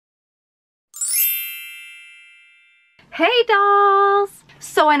Hey dolls!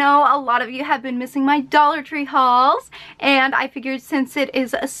 So I know a lot of you have been missing my Dollar Tree hauls, and I figured since it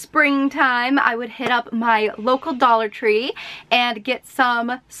is springtime, I would hit up my local Dollar Tree and get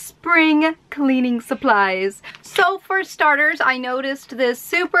some spring cleaning supplies. So for starters, I noticed this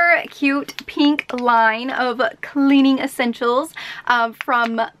super cute pink line of cleaning essentials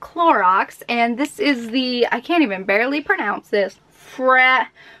from Clorox, and this is the, I can't even barely pronounce this,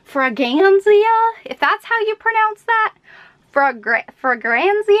 Fragranzia, if that's how you pronounce that.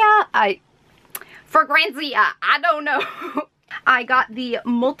 Fragranzia, I don't know. I got the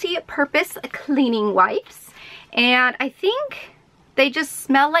multi-purpose cleaning wipes, and I think they just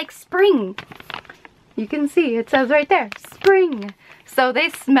smell like spring. You can see, it says right there, spring. So they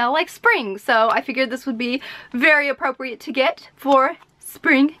smell like spring, so I figured this would be very appropriate to get for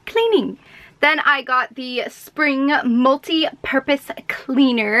spring cleaning. Then I got the spring multi-purpose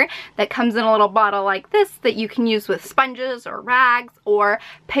cleaner that comes in a little bottle like this that you can use with sponges or rags or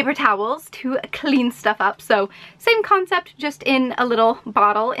paper towels to clean stuff up. So same concept, just in a little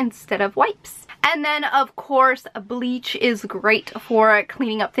bottle instead of wipes. And then of course bleach is great for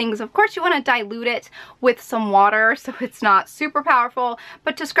cleaning up things. Of course you want to dilute it with some water so it's not super powerful,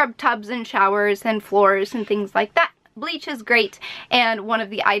 but to scrub tubs and showers and floors and things like that, bleach is great. And one of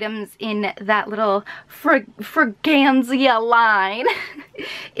the items in that little Fragranzia line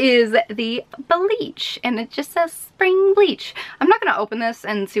is the bleach, and it just says spring bleach. I'm not gonna open this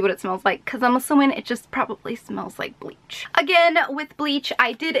and see what it smells like because I'm assuming it just probably smells like bleach. Again, with bleach,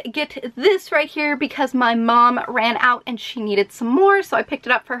 I did get this right here because my mom ran out and she needed some more, so I picked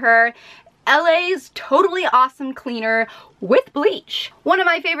it up for her. LA's Totally Awesome Cleaner with bleach. One of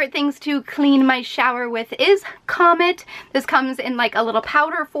my favorite things to clean my shower with is Comet. This comes in like a little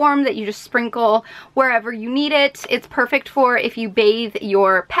powder form that you just sprinkle wherever you need it. It's perfect for if you bathe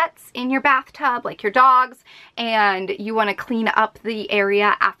your pets in your bathtub, like your dogs, and you want to clean up the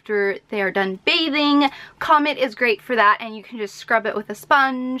area after they're done bathing. Comet is great for that, and you can just scrub it with a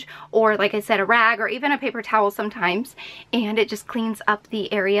sponge or, like I said, a rag or even a paper towel sometimes, and it just cleans up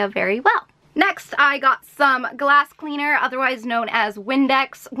the area very well. Next, I got some glass cleaner, otherwise known as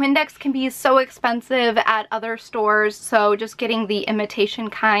Windex. Windex can be so expensive at other stores, so just getting the imitation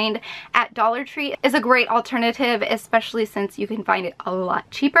kind at Dollar Tree is a great alternative, especially since you can find it a lot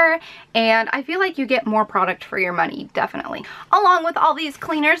cheaper, and I feel like you get more product for your money, definitely. Along with all these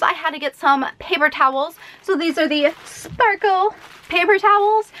cleaners, I had to get some paper towels. So these are the Sparkle paper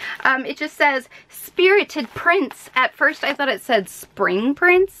towels. It just says Spirited Prince. At first I thought it said Spring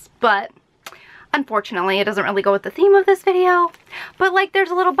Prince, but unfortunately, it doesn't really go with the theme of this video, but like there's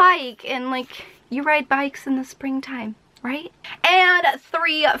a little bike and like you ride bikes in the springtime, right? And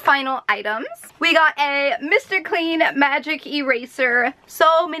three final items. We got a Mr. Clean Magic Eraser.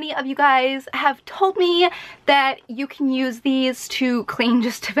 So many of you guys have told me that you can use these to clean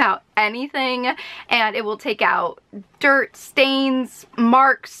just about anything, and it will take out dirt, stains,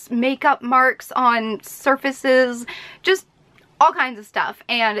 marks, makeup marks on surfaces, just all kinds of stuff.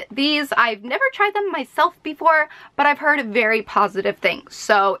 And these, I've never tried them myself before, but I've heard very positive things.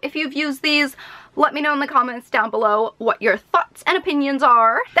 So if you've used these, let me know in the comments down below what your thoughts and opinions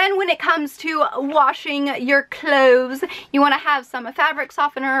are. Then when it comes to washing your clothes, you want to have some fabric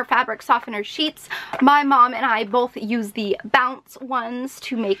softener or fabric softener sheets. My mom and I both use the Bounce ones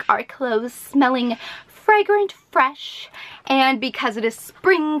to make our clothes smelling fragrant fresh, and because it is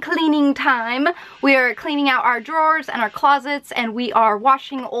spring cleaning time, we are cleaning out our drawers and our closets, and we are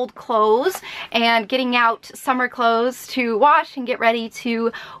washing old clothes and getting out summer clothes to wash and get ready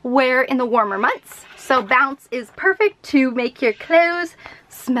to wear in the warmer months. So Bounce is perfect to make your clothes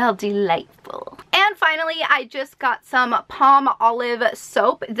smell delightful. And finally, I just got some Palmolive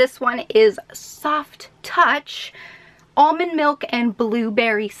soap. This one is Soft Touch almond milk and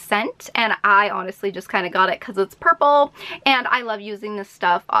blueberry scent, and I honestly just kind of got it because it's purple, and I love using this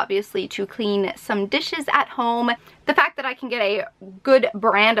stuff obviously to clean some dishes at home. The fact that I can get a good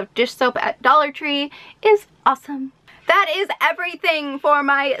brand of dish soap at Dollar Tree is awesome. That is everything for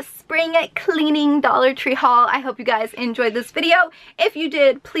my spring cleaning Dollar Tree haul. I hope you guys enjoyed this video. If you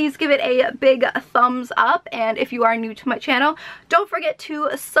did, please give it a big thumbs up, and if you are new to my channel, don't forget to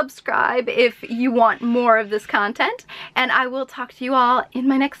subscribe if you want more of this content, and I will talk to you all in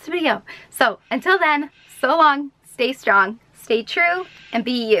my next video. So until then, so long, stay strong, stay true, and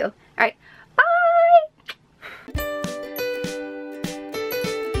be you. All right,